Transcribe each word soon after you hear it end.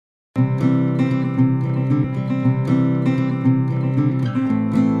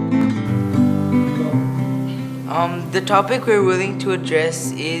The topic we're willing to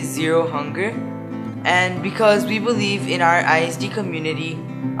address is zero hunger, and because we believe in our ISD community,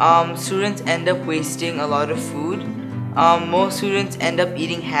 students end up wasting a lot of food. Most students end up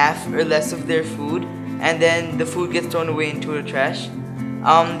eating half or less of their food, and then the food gets thrown away into the trash.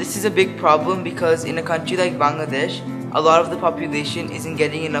 This is a big problem because in a country like Bangladesh, a lot of the population isn't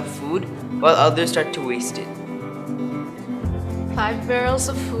getting enough food while others start to waste it. 5 barrels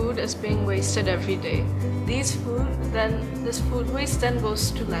of food is being wasted every day. This food waste then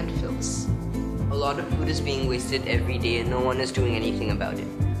goes to landfills. A lot of food is being wasted every day and no one is doing anything about it.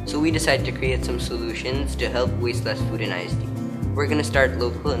 So we decided to create some solutions to help waste less food in ISD. We're gonna start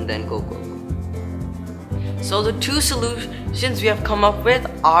local and then go global. So the two solutions we have come up with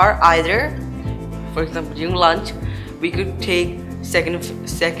are either, for example, during lunch, we could take seconds,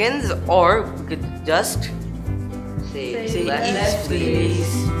 or we could just Say eat, less,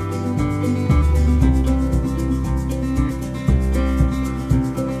 please.